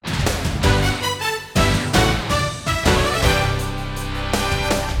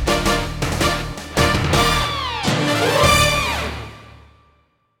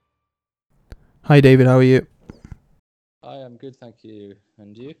Hi, David. How are you? I am good, thank you.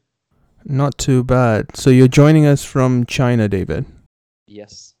 And you? Not too bad. So you're joining us from China, David.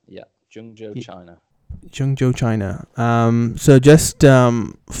 Yes, yeah. Zhengzhou, Y- China. Zhengzhou, China. So just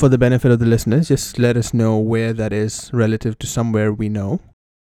for the benefit of the listeners, just let us know where that is relative to somewhere we know.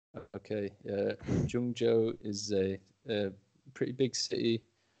 Okay, Zhengzhou is a pretty big city,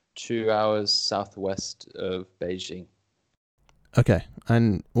 2 hours southwest of Beijing. Okay.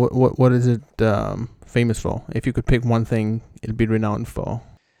 And what is it famous for? If you could pick one thing, it'd be renowned for.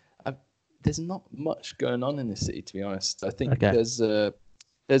 I, there's not much going on in the city, to be honest. I think Okay. there's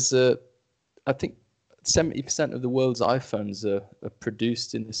a, I think 70% of the world's iPhones are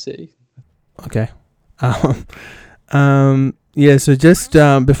produced in the city. Okay. Um, yeah. So just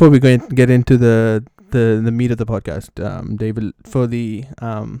before we get into the meat of the podcast, David, for the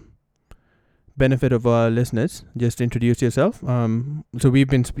benefit of our listeners, just introduce yourself. So we've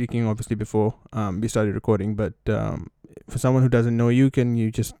been speaking obviously before we started recording, but for someone who doesn't know you, can you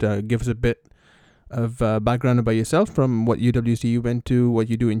just give us a bit of background about yourself, from what UWC you went to, what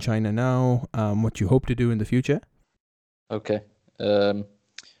you do in China now, what you hope to do in the future? Okay.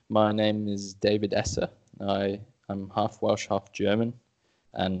 My name is David Esser. I'm half Welsh, half German,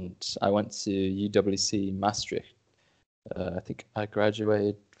 and I went to UWC Maastricht. I think I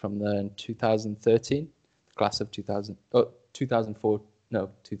graduated from there in 2013, class of 2004, no,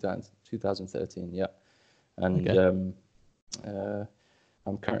 2013, yeah. And Okay. uh,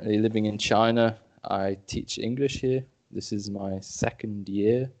 I'm currently living in China. I teach English here. This is my second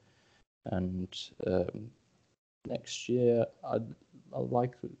year, and next year I'll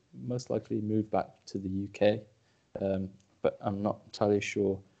most likely move back to the UK, but I'm not entirely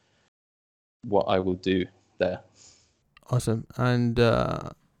sure what I will do there. Awesome. And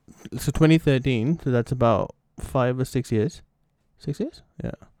so 2013, so that's about 5 or 6 years. 6 years?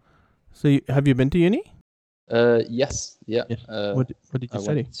 Yeah. So have you been to uni? Yes, yeah. Yes. What did I you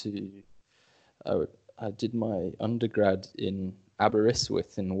study? went to I, I did my undergrad in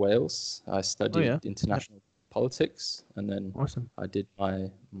Aberystwyth in Wales. I Oh studied yeah. Yep. international politics, and then Awesome. I did my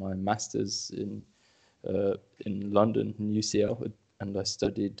masters in London, in UCL, and I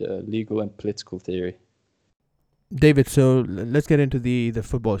studied legal and political theory. David, so let's get into the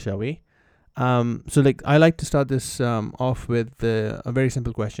football, shall we? So like I like to start this off with a very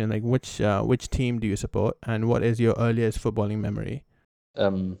simple question, like which team do you support, and what is your earliest footballing memory?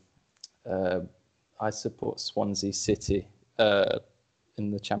 Um, uh, I support Swansea City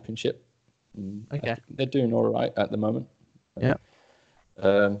in the Championship. I Okay. think they're doing all right at the moment. Yeah.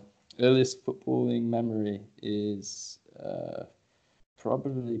 Um, Earliest footballing memory is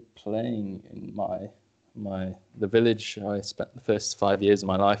probably playing in the village. I spent the first 5 years of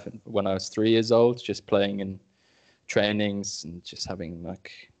my life when I was 3 years old, just playing in trainings and just having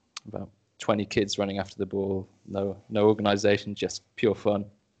like about 20 kids running after the ball. No organization, just pure fun.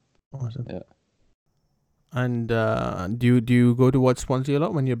 Awesome. Yeah. And do you go to watch Swansea a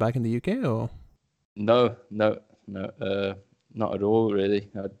lot when you're back in the UK, or? No, not at all really.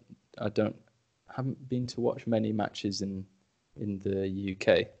 I haven't been to watch many matches in the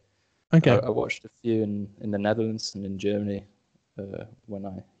UK. Okay. I watched a few in the Netherlands and in Germany when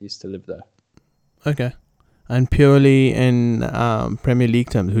I used to live there. Okay. And purely in Premier League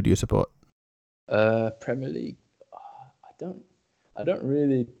terms, who do you support? Premier League, I don't I don't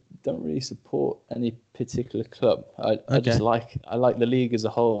really support any particular club. I just Okay. like the league as a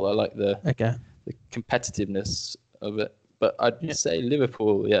whole. I like Okay. the competitiveness of it. But I'd Yeah. say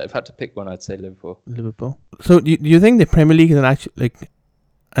Liverpool. Yeah, if I had to pick one, I'd say Liverpool. Liverpool. So do you think the Premier League is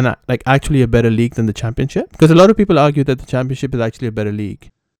actually a better league than the Championship? Because a lot of people argue that the Championship is actually a better league.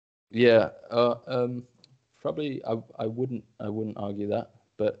 Yeah, probably I wouldn't argue that,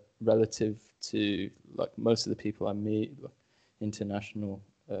 but relative to like most of the people I meet, like international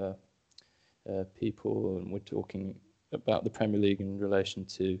people, and we're talking about the Premier League in relation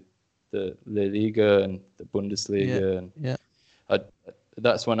to the La Liga and the Yeah. Bundesliga, and Yeah. I,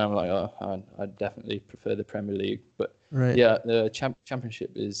 that's when I'm like, oh, I definitely prefer the Premier League. But Right. yeah, the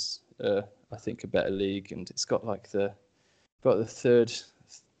Championship is, I think, a better league, and it's got the third,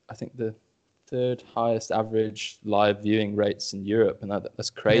 I think the third highest average live viewing rates in Europe, and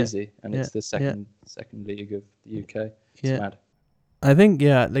that's Yeah. crazy. And Yeah. it's the Yeah. second league of the UK. It's Yeah. mad. I think,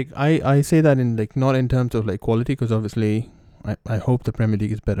 yeah, like I say that in like not in terms of like quality, because obviously I hope the Premier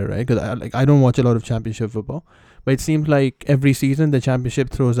League is better, right? Because I don't watch a lot of Championship football, but it seems like every season the Championship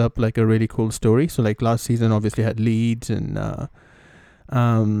throws up like a really cool story. So like last season obviously had Leeds, and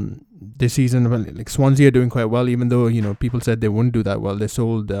this season, well, like Swansea are doing quite well, even though people said they wouldn't do that well. They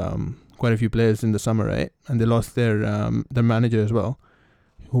sold quite a few players in the summer, right? And they lost their manager as well,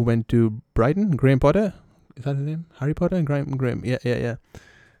 who went to Brighton. Graham Potter, is that his name? Harry Potter. Graham. Yeah.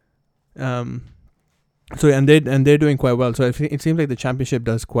 So they're doing quite well. So it seems like the championship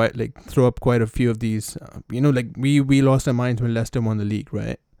does quite like throw up quite a few of these. Like we lost our minds when Leicester won the league,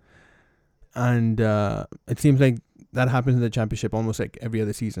 right? And it seems like that happens in the championship almost like every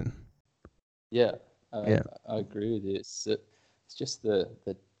other season. Yeah, Yeah. I agree with you. It's just the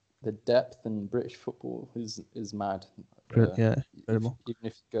depth in British football is mad. Yeah, incredible. Even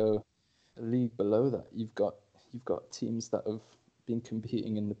if you go a league below that, you've got teams that have been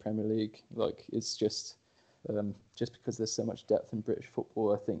competing in the Premier League. Like it's just because there's so much depth in British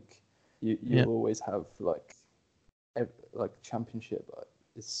football, I think you always have like championship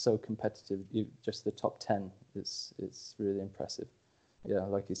is so competitive. Just the top 10 is really impressive. Yeah,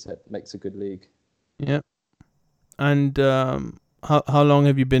 like you said, makes a good league. Yeah. And how long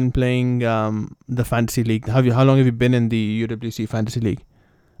have you been playing the fantasy league? How long have you been in the UWC fantasy league?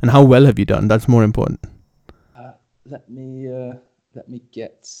 And how well have you done? That's more important. Let me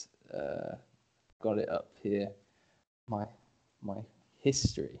get got it up here. My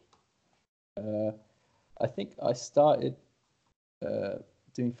history. I think I started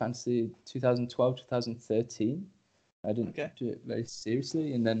doing fantasy 2012, 2013. I didn't do it very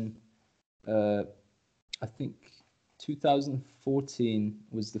seriously, and then I think 2014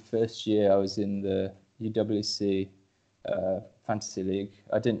 was the first year I was in the UWC Fantasy League.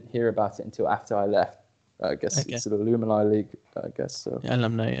 I didn't hear about it until after I left. I guess it's an alumni league, I guess. So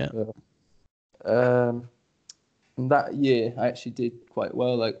alumni, yeah. And that year I actually did quite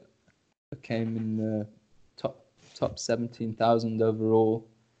well. Like I came in the top 17,000 overall.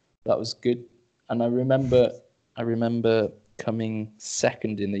 That was good. And I remember coming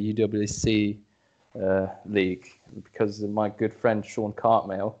second in the UWC league because of my good friend Sean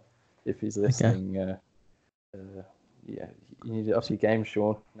Cartmail. If he's listening, yeah, you need to up your game,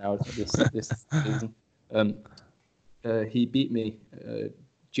 Sean. Now this season, he beat me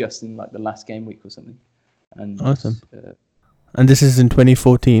just in like the last game week or something. And awesome. And this is in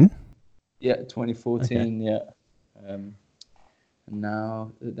 2014. Yeah, 2014. Okay. Yeah. And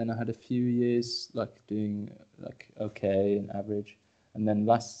now then I had a few years like doing like okay and average, and then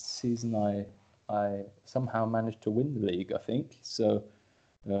last season I somehow managed to win the league, I think. So.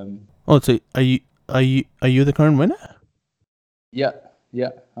 So are you the current winner? Yeah,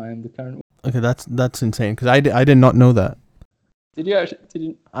 I am the current winner. Okay, that's insane because I did not know that. Did you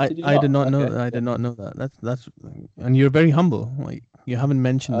actually? I did not know. I did not know that. That's and you're very humble. Like you haven't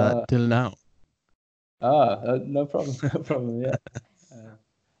mentioned that till now. No problem. No problem. Yeah.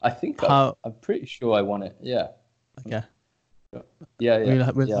 I think I'm pretty sure I won it. Yeah. Okay. Yeah.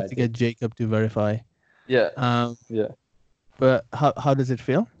 We'll have to get Jacob to verify. Yeah. Yeah. But how does it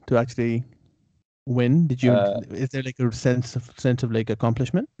feel to actually win? Did you? Is there like a sense of like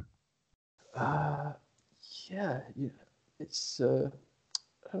accomplishment? Yeah. It's I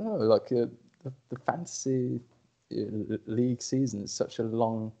don't know. Like the fantasy league season is such a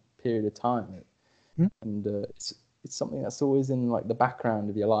long period of time, and it's something that's always in like the background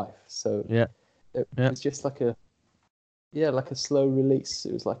of your life. So it's just like a slow release.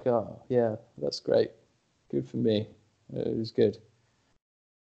 It was like, oh yeah, that's great, good for me. It was good.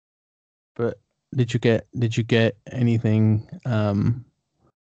 But did you get anything?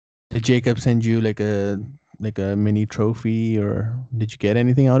 Did Jacob send you like a mini trophy, or did you get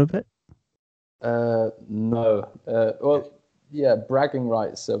anything out of it? No. Well, yeah, bragging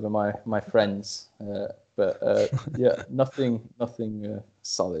rights over my friends. But yeah, nothing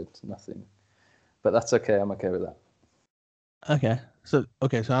solid, nothing. But that's okay. I'm okay with that. Okay. So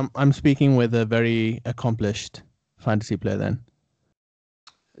I'm speaking with a very accomplished fantasy player then.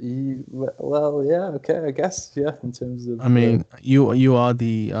 Well, yeah, okay, I guess, yeah. In terms of, I mean, you are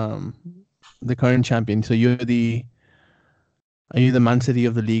the current champion. So are you the Man City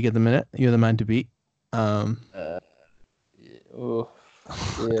of the league at the minute? You're the man to beat. Yeah,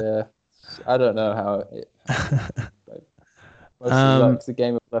 I don't know how. Most of luck's a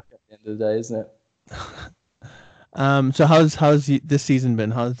game of luck at the end of the day, isn't it? So how's this season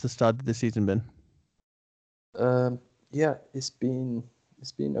been? How's the start of the season been? Yeah, it's been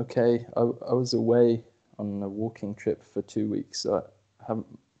okay. I was away on a walking trip for 2 weeks, so I haven't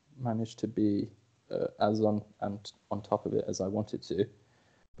managed to be as on top of it as I wanted to.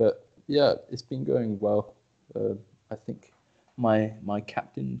 But yeah, it's been going well. I think my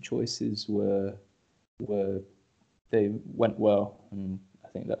captain choices they went well, and I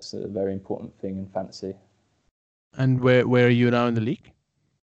think that's a very important thing in fantasy. And where are you now in the league?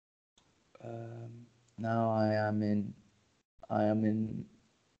 Now I am in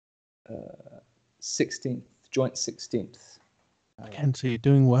 16th, joint 16th. Again, so you're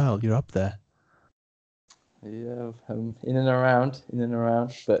doing well. You're up there. Yeah, in and around,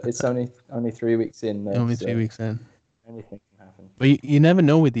 but it's only 3 weeks in though, Only so 3 weeks in. anything can happen. But you never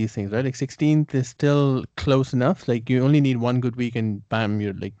know with these things, right? Like 16th is still close enough. Like you only need one good week and bam,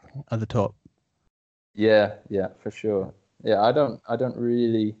 you're like at the top. Yeah, for sure. Yeah, I don't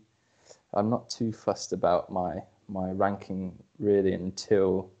really, I'm not too fussed about my ranking really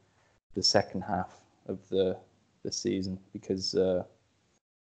until the second half of the season because So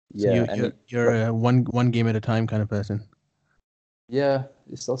yeah, and you're a one game at a time kind of person. yeah,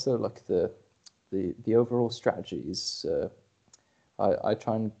 it's also like the overall strategy is I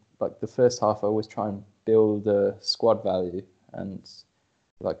try and like the first half I always try and build a squad value, and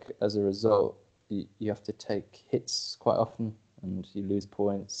like as a result you have to take hits quite often and you lose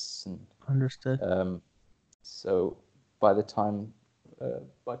points, and Understood. so by the time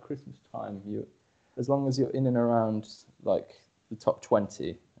by Christmas time, as long as you're in and around like the top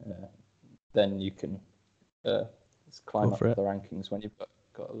 20, then you can climb up the rankings when you've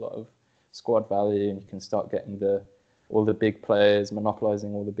got a lot of squad value, and you can start getting all the big players,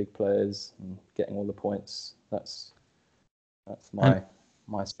 monopolizing all the big players, and getting all the points. That's my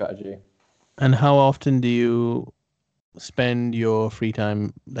strategy. And how often do you spend your free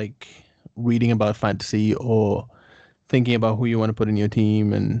time like reading about fantasy or thinking about who you want to put in your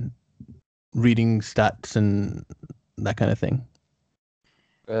team and reading stats and that kind of thing?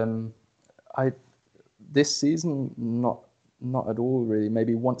 I this season not at all really.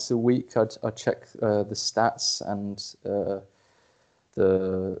 Maybe once a week I'd check the stats and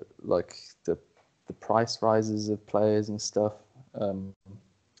the like the price rises of players and stuff.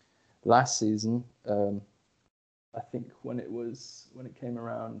 Last season, I think when it came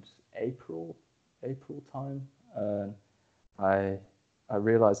around April time, I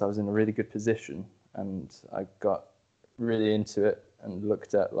realized I was in a really good position, and I got really into it and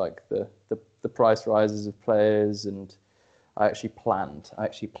looked at like the price rises of players, and I actually planned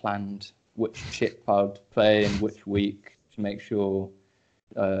which chip I'd play in which week to make sure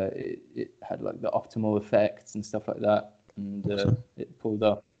it had like the optimal effects and stuff like that, and Awesome. it pulled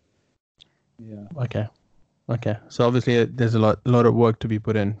up. Yeah. Okay. So obviously there's a lot of work to be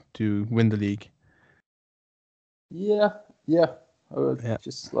put in to win the league. Yeah. Yeah.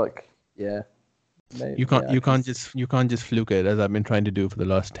 Just like maybe, You can't just fluke it as I've been trying to do for the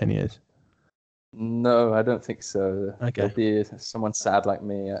last 10 years. No, I don't think so. Okay. There'll be someone sad like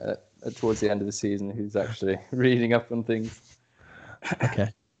me towards the end of the season who's actually reading up on things. Okay.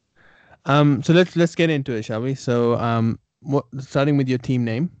 So let's get into it, shall we? So starting with your team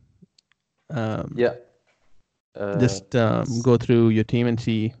name. Yeah. Just go through your team and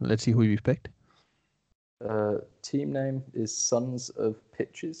let's see who you've picked. Team name is Sons of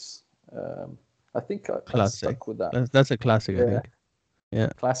Pitches. I think I stuck with that. That's a classic, I think. Yeah.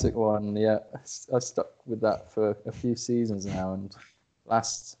 Classic one. Yeah, I stuck with that for a few seasons now, and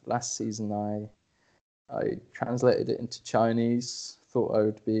last season I translated it into Chinese. Thought I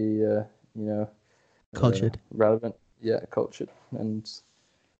would be cultured, relevant. Yeah, cultured, and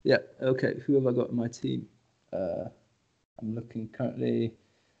yeah. Okay, who have I got in my team? I'm looking currently.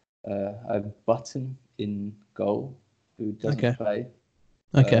 I have Button in goal, who doesn't play.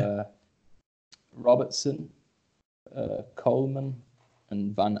 Okay. Robertson, Coleman,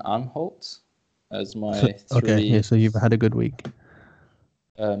 and Van Aanholt as my three. Okay, yeah, so you've had a good week.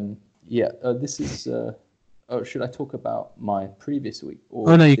 This is. Should I talk about my previous week?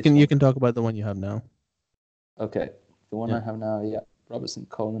 Or no, you can talk about the one you have now. Okay, the one I have now. Yeah, Robertson,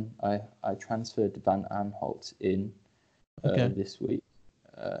 Coleman. I transferred Van Aanholt in this week.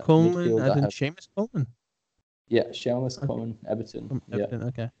 Coleman, as in Seamus Coleman. Yeah, Seamus Coleman, Everton. From Everton,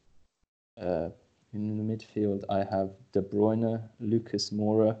 okay. In the midfield, I have De Bruyne, Lucas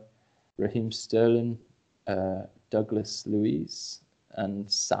Moura, Raheem Sterling, Douglas Luiz, and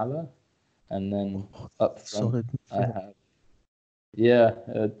Salah. And then up front, I have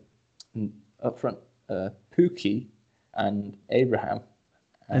up front Pookie and Abraham.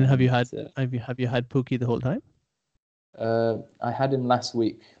 And have you had Pookie the whole time? I had him last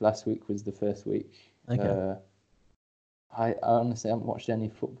week. Last week was the first week. Okay. I honestly haven't watched any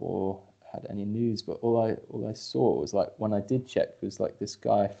football, had any news, but all I saw was like when I did check was like this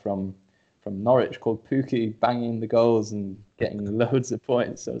guy from Norwich called Pookie banging the goals and getting loads of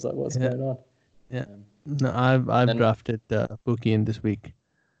points. So I was like, what's going on? Yeah. No, I've drafted Pookie in this week.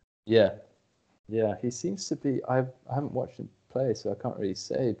 Yeah. He seems to be. I haven't watched him play, so I can't really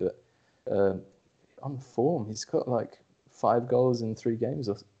say. But on form, he's got like 5 goals in 3 games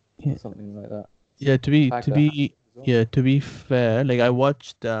or something like that. Yeah, to be fair, like I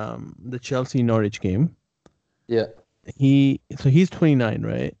watched the Chelsea Norwich game. Yeah. He's 29,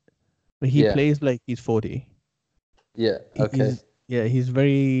 right? But he Yeah, plays like he's 40. yeah, okay, He's yeah,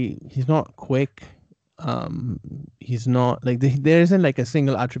 he's not quick. Um, he's not like there isn't like a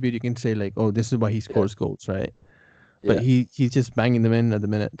single attribute you can say like, oh, this is why he yeah, scores goals, right? But yeah. he's just banging them in at the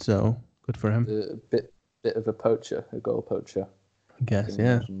minute, so good for him. A bit of a poacher, a goal poacher, I I guess, can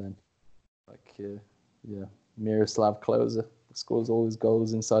yeah, imagine then. Like, yeah, Miroslav Klose scores all his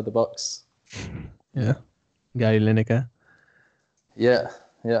goals inside the box. yeah. Gary Lineker Yeah,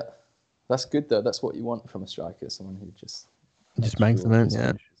 yeah. That's good though. That's what you want from a striker, someone who just just makes bangs them sure in, his yeah,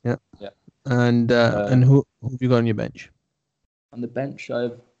 finishes. yeah. Yeah. And Um, who have you got on your bench? on the bench, I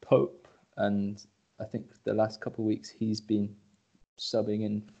have Pope, and I think the last couple of weeks he's been subbing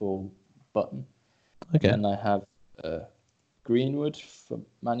in for Button. And Okay, then I have Greenwood from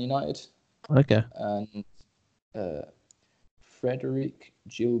Man United okay, and uh, Frederic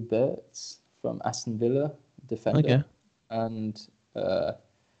Gilbert from Aston Villa, defender, okay, and uh,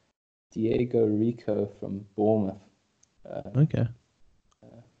 Diego Rico from Bournemouth. Um, okay.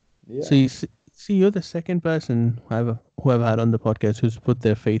 yeah, So see, you're the second person who I've had on the podcast who's put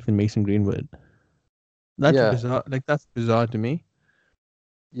their faith in Mason Greenwood. That's yeah, bizarre. Like that's bizarre to me.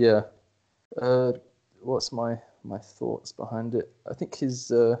 yeah. Uh, what's my thoughts behind it? I think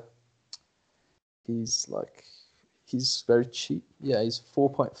he's like he's very cheap. Yeah, he's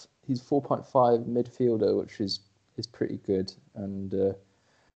 4.5 midfielder, which is pretty good. And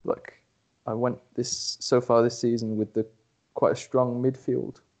like I went this so far this season with the quite a strong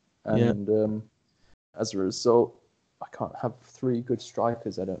midfield, Yeah, and as a result, I can't have three good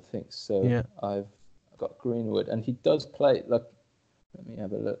strikers. I don't think so. yeah, I've got Greenwood, and he does play. Like, let me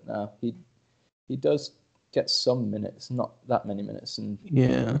have a look now. He does get some minutes, not that many minutes, and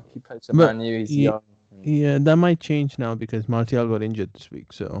yeah. he plays for But Man U. He's yeah, young. And yeah, that might change now because Martial got injured this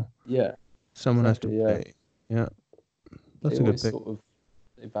week, so yeah, someone has to exactly. Yeah, play. Yeah, they that's a good always pick. sort of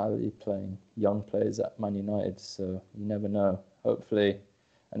they value playing young players at Man United, so you never know. Hopefully,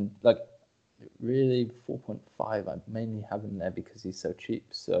 and like really 4.5, I mainly have him there because he's so cheap.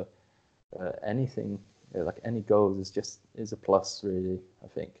 So anything like any goals is a plus, really. I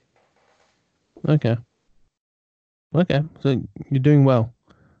think. Okay, okay. So you're doing well.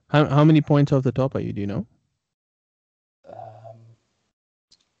 How many points off the top are you? Do you know? Let's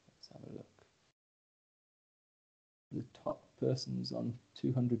have a look. The top person's on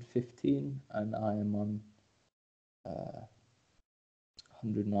 215, and I am on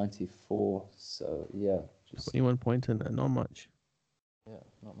 194. So yeah, just 21 points and not much. yeah,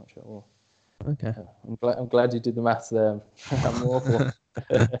 not much at all. Okay. Yeah, I'm glad you did the maths there. I'm awful.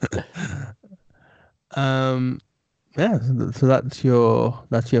 um. Yeah. So that's your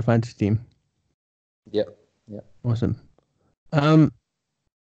fantasy team. Yep. Yep. Awesome. Um.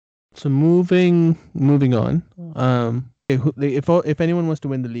 So moving on. If anyone was to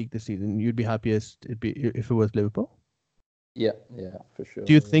win the league this season, you'd be happiest it'd be if it was Liverpool. Yeah. Yeah. For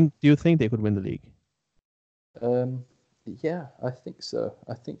Do you sure. think Do you think they could win the league? Yeah. Yeah. I think so.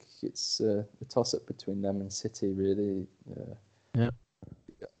 I think it's a toss up between them and City. Really. Yeah.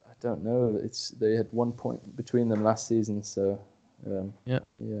 I don't know. They had 1 point between them last season, so um, Yeah.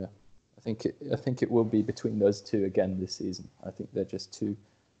 yeah. I think it will be between those two again this season. I think they're just too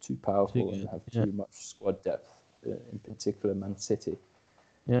Too powerful and good. have Yeah. too much squad depth. In particular, Man City.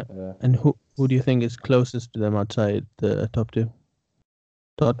 Yeah. Uh, And who do you so, think is closest to them outside the top two?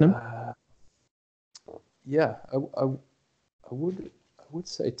 Tottenham. uh, yeah, I would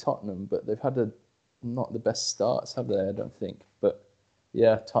say Tottenham, but they've had not the best starts, have they? I don't think. But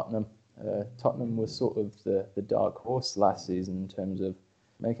yeah, Tottenham. Tottenham was sort of the dark horse last season in terms of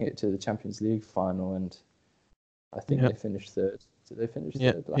making it to the Champions League final, and I think Yeah. they finished third. Did they finish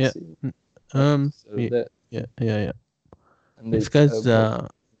Yeah. third Yeah. last season? Mm, Yeah. So Yeah. they Yeah. Yeah. Yeah. and It's they've because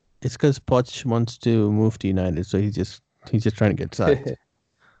it's because Poch wants to move to United, so he's just trying to get sacked.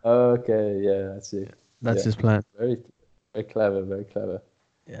 okay, yeah, I see. That's Yeah, his plan. very very clever, very clever.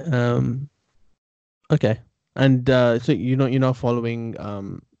 Um. Okay. And so you're not following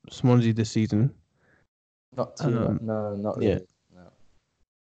Swansea this season. Not too much. Um. No, not Yeah. really. No.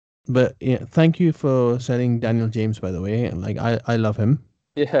 But yeah, thank you for selling Daniel James, by the way. Like I love him.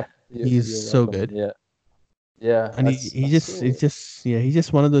 Yeah, He's you're so welcome. good. Yeah, yeah. And I, he, s- he I just saw. it's just yeah, he's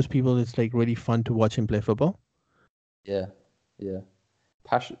just one of those people that's like really fun to watch him play football. Yeah, yeah.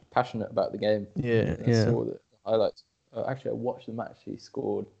 Passionate about the game. Yeah, I yeah. saw the highlights. Actually, I watched the match he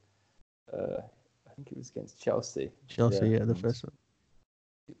scored. I think it was against Chelsea. Chelsea, Yeah, yeah, the and first one.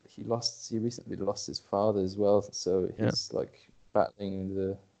 he recently lost his father as well, so Yeah, he's like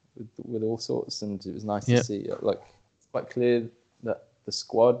battling with all sorts, and it was nice to yeah, see. Like, it's quite clear that the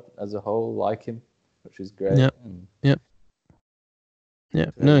squad as a whole like him. which was great. Yeah. And Yeah. Yeah.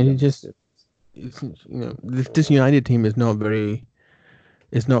 it's No, very he young just still. this United team is not very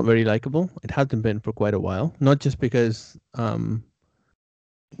likable. It hasn't been for quite a while. Not just because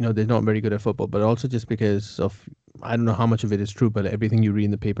they're not very good at football, but also just because of, I don't know how much of it is true, but everything you read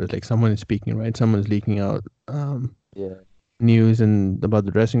in the papers, like someone is speaking, right? Someone's leaking out Yeah, news and about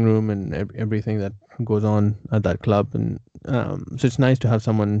the dressing room and everything that goes on at that club, and so it's nice to have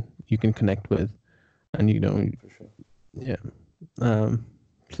someone you can connect with, and for sure. yeah. Um,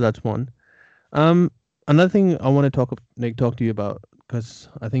 so that's one. Um, Another thing I want to talk to you about, because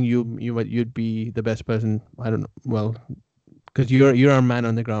I think you'd be the best person. I don't know. Well, because you're our man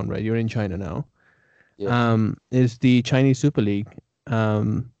on the ground, right? You're in China now. Yeah, Is the Chinese Super League.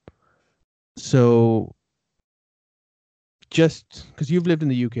 So just because you've lived in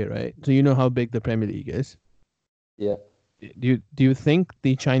the UK, right? So you know how big the Premier League is. yeah. Do you think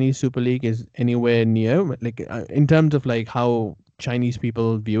the Chinese Super League is anywhere near, like in terms of like how Chinese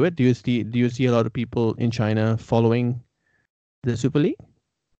people view it? Do you see a lot of people in China following the Super League?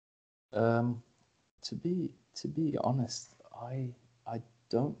 Um, to be honest, I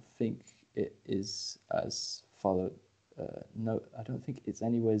don't think it is as followed. No, I don't think it's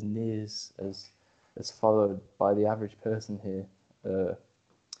anywhere near as followed by the average person here.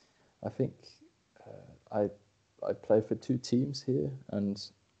 I think I play for two teams here, and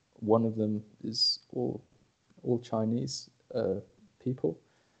one of them is all Chinese people,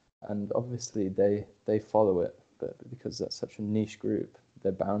 and obviously they follow it, but because that's such a niche group,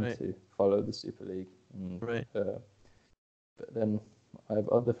 they're bound Right. to follow the Super League. And Right. but then I have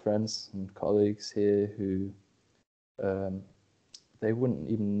other friends and colleagues here who um, they wouldn't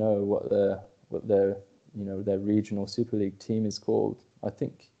even know what their their regional Super League team is called. I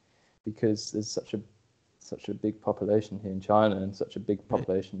think because there's such a big population here in China and such a big Right.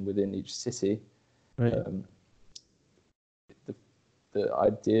 population within each city. Right. Um, the the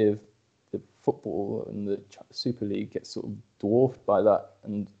idea of the football and the Super League gets sort of dwarfed by that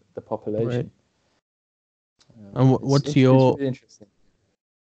and the Right. population. And It's what's it's your? really interesting.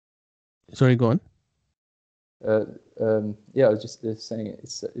 Sorry, go on. Uh, yeah, I was just saying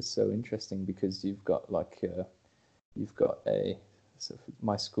it's so interesting because you've got a so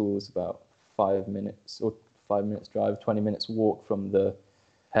my school is about 5 minutes drive, 20 minutes walk from the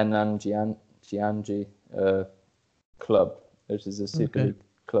Henan Jiangji club, which is a Super Okay. League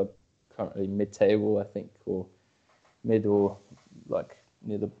club currently mid-table, I think, or mid or like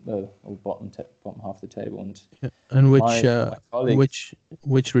near the or bottom half of the table. And Yeah. And my colleagues,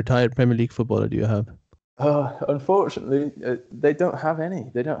 which retired Premier League footballer do you have? unfortunately, they don't have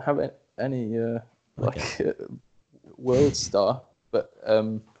any. They don't have any Okay. like world star, but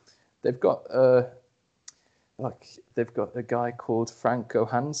they've got they've got a guy called Franco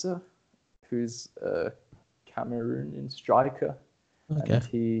Hansa, who's a Cameroonian striker, Okay. and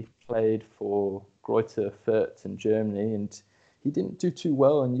he played for Greuther Fürth in Germany, and he didn't do too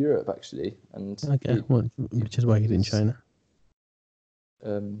well in Europe actually, and Okay. Well, which is why he he's in was China.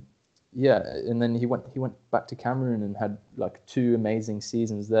 um, yeah, and then he went back to Cameroon and had like two amazing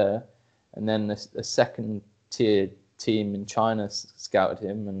seasons there, and then a second tier team in China scouted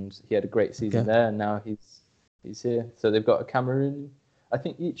him, and he had a great season Okay. there, and now he's here. So they've got a Cameroon. I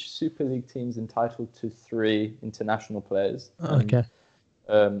think each Super League team's entitled to 3 international players, and Okay.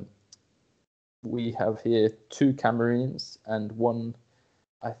 um, we have here two Cameroonians and one.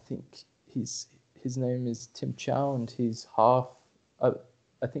 I think his name is Tim Chow, and he's half. Uh,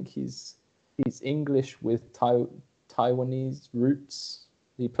 I think he's English with Taiwanese roots.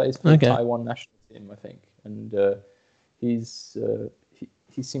 He plays for the Okay. Taiwan national team, I think, and he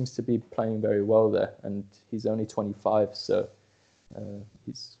seems to be playing very well there. And he's only 25, so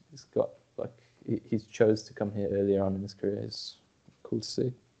he's got like he's chose to come here earlier on in his career. It's cool to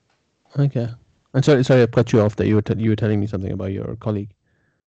see. Okay. And sorry, I cut you off. That you were telling me something about your colleague.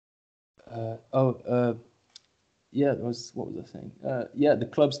 Uh, oh, uh, yeah, what was I saying? Yeah, the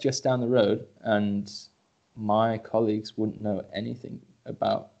club's just down the road, and my colleagues wouldn't know anything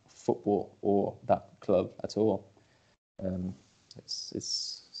about football or that club at all. Um,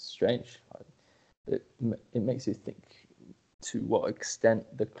 it's strange. It makes you think to what extent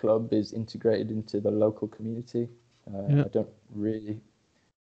the club is integrated into the local community. Yeah. I don't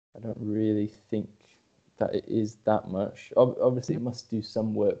really think that it is that much. Obviously, it must do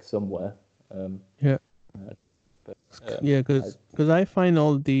some work somewhere. Um, Yeah. uh, but Yeah. Because I find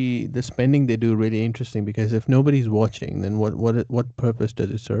all the spending they do really interesting. Because if nobody's watching, then what purpose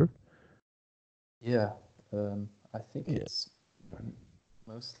does it serve? yeah, I think Yeah. it's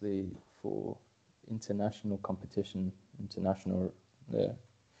mostly for international competition, international, yeah,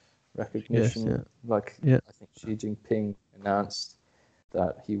 recognition. yeah. Like Yeah. I think Xi Jinping announced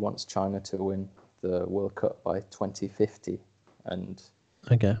that he wants China to win the World Cup by 2050, and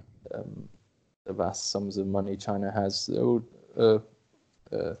Okay. the vast sums of money China has, they're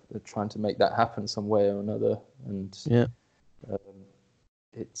trying to make that happen some way or another. And Yeah.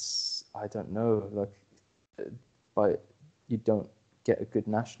 it's, I don't know, like by you don't get a good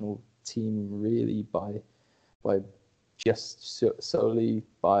national team really by just solely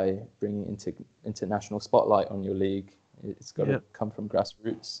by bringing into international spotlight on your league. It's got to come from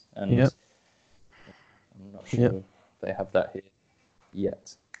grassroots, and I'm not sure they have that here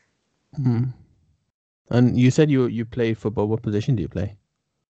yet. Mm. And you said you play football. What position do you play?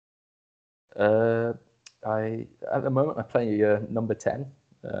 I at the moment I play number 10,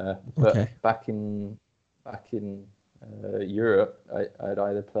 but back in Europe, I'd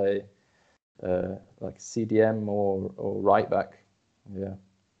either play like CDM or right back. Yeah.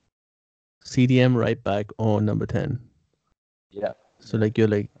 CDM, right back, or number 10. Yeah. So like you're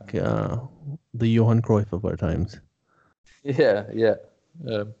like the Johan Cruyff of our times. Yeah.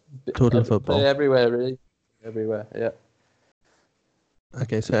 Total football. Play everywhere, really. Everywhere. Yeah.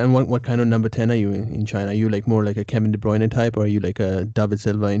 Okay, so and what kind of number 10 are you in China? Are you like more like a Kevin De Bruyne type, or are you like a David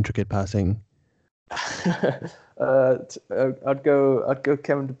Silva, intricate passing? I'd go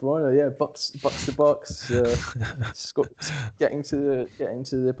Kevin De Bruyne. Yeah, box to box, getting to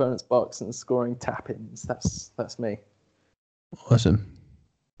the opponent's box and scoring tap-ins. That's me. Awesome.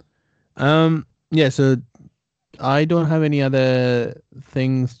 Yeah. So I don't have any other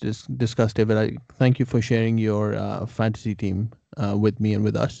things just discussed here, but I thank you for sharing your fantasy team with me and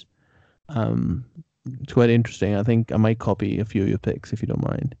with us. It's quite interesting. I think I might copy a few of your picks if you don't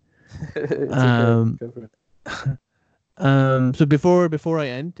mind. It's okay. Go for it. So before I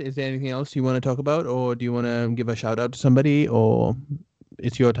end, is there anything else you want to talk about, or do you want to give a shout out to somebody, or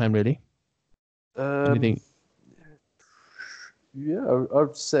it's your time really? Anything? Yeah,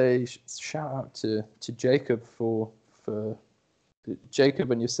 I'd say shout out to Jacob for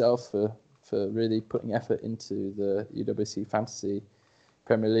Jacob and yourself for really putting effort into the UWC Fantasy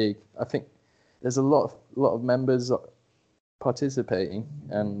Premier League. I think there's a lot of members participating,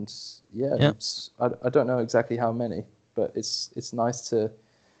 and I don't know exactly how many, but it's nice to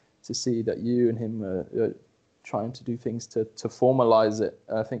see that you and him are trying to do things to formalize it.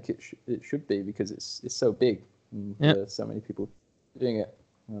 I think it should be, because it's so big, and there's so many people doing it.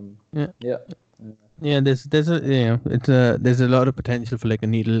 There's a there's a lot of potential for like a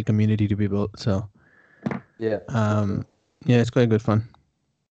neat little community to be built. So it's quite good fun.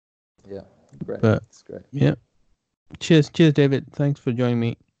 Yeah, great. But it's great. Yeah. Cheers, David. Thanks for joining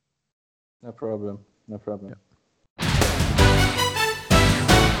me. No problem. Yeah.